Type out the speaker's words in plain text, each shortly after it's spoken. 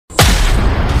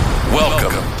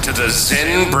Welcome to the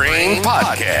Zen Brain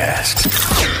Podcast,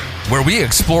 where we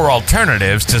explore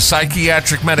alternatives to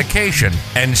psychiatric medication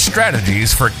and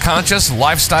strategies for conscious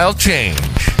lifestyle change.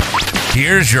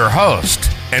 Here's your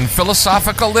host and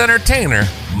philosophical entertainer,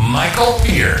 Michael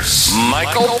Pierce.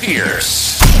 Michael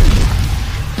Pierce.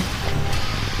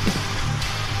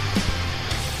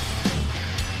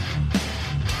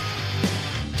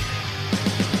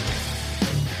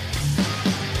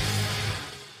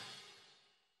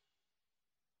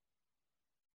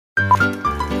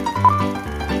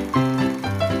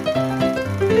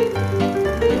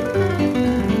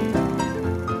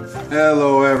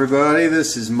 Hello everybody,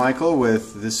 this is Michael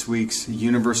with this week's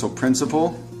Universal Principle,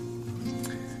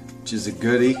 which is a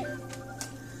goodie,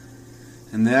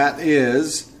 and that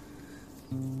is,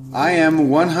 I am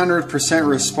 100%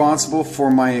 responsible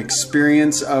for my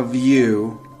experience of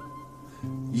you.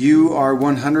 You are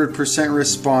 100%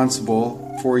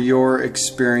 responsible for your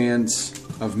experience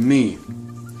of me.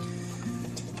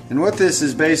 And what this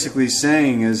is basically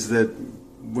saying is that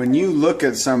when you look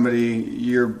at somebody,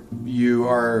 you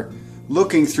are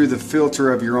looking through the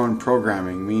filter of your own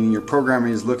programming, meaning your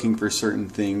programming is looking for certain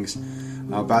things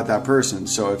about that person.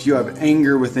 So if you have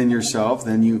anger within yourself,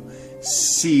 then you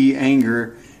see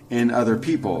anger in other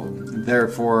people.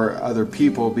 Therefore, other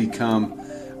people become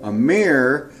a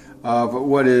mirror of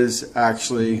what is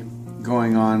actually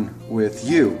going on with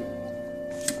you.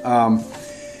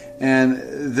 And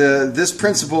this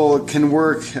principle can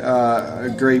work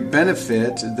a great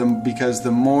benefit because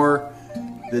the more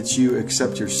that you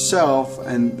accept yourself,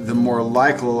 and the more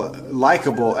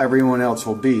likable everyone else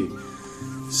will be.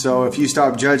 So if you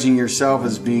stop judging yourself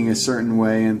as being a certain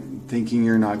way and thinking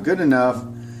you're not good enough,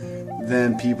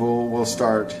 then you'll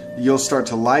start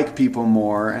to like people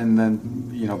more, and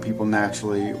then people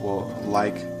naturally will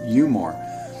like you more.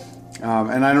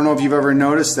 And I don't know if you've ever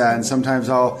noticed that, and sometimes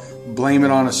I'll blame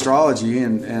it on astrology,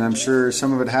 and I'm sure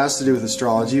some of it has to do with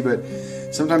astrology, but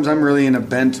sometimes I'm really in a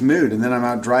bent mood, and then I'm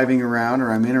out driving around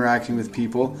or I'm interacting with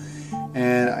people,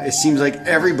 and it seems like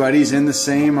everybody's in the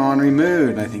same ornery mood.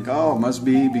 And I think, it must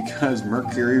be because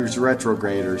Mercury is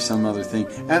retrograde or some other thing.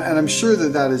 And I'm sure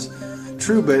that is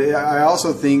true, but I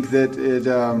also think that it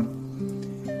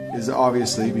is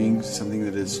obviously being something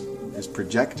that is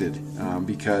projected,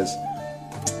 because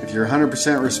if you're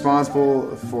 100%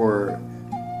 responsible for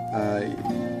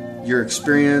your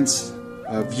experience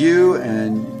of you,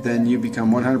 and then you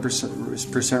become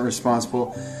 100%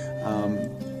 responsible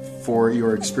for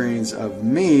your experience of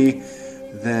me,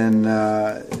 then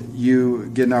you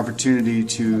get an opportunity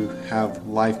to have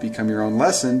life become your own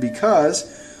lesson,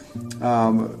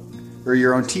 or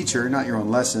your own teacher, not your own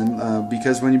lesson,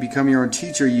 because when you become your own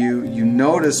teacher, you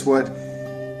notice what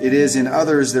it is in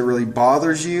others that really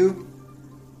bothers you,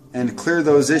 and clear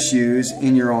those issues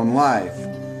in your own life.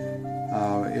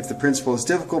 If the principle is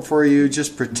difficult for you,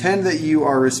 just pretend that you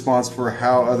are responsible for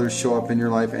how others show up in your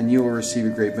life, and you will receive a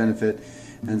great benefit,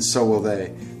 and so will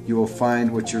they. You will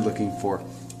find what you're looking for.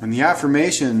 And the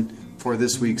affirmation for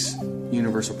this week's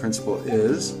universal principle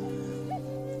is,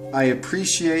 I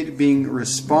appreciate being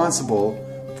responsible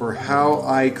for how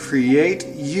I create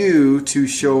you to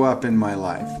show up in my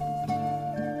life.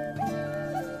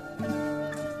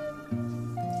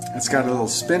 It's got a little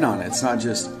spin on it. It's not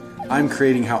just I'm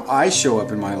creating how I show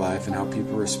up in my life and how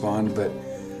people respond, but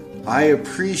I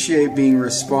appreciate being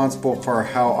responsible for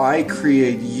how I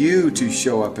create you to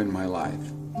show up in my life.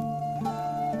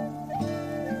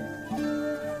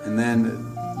 And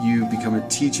then you become a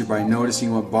teacher by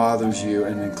noticing what bothers you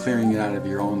and then clearing it out of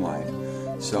your own life.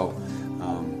 So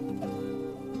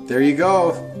there you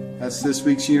go. That's this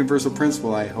week's universal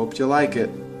principle. I hope you like it.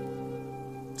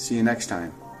 See you next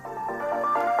time.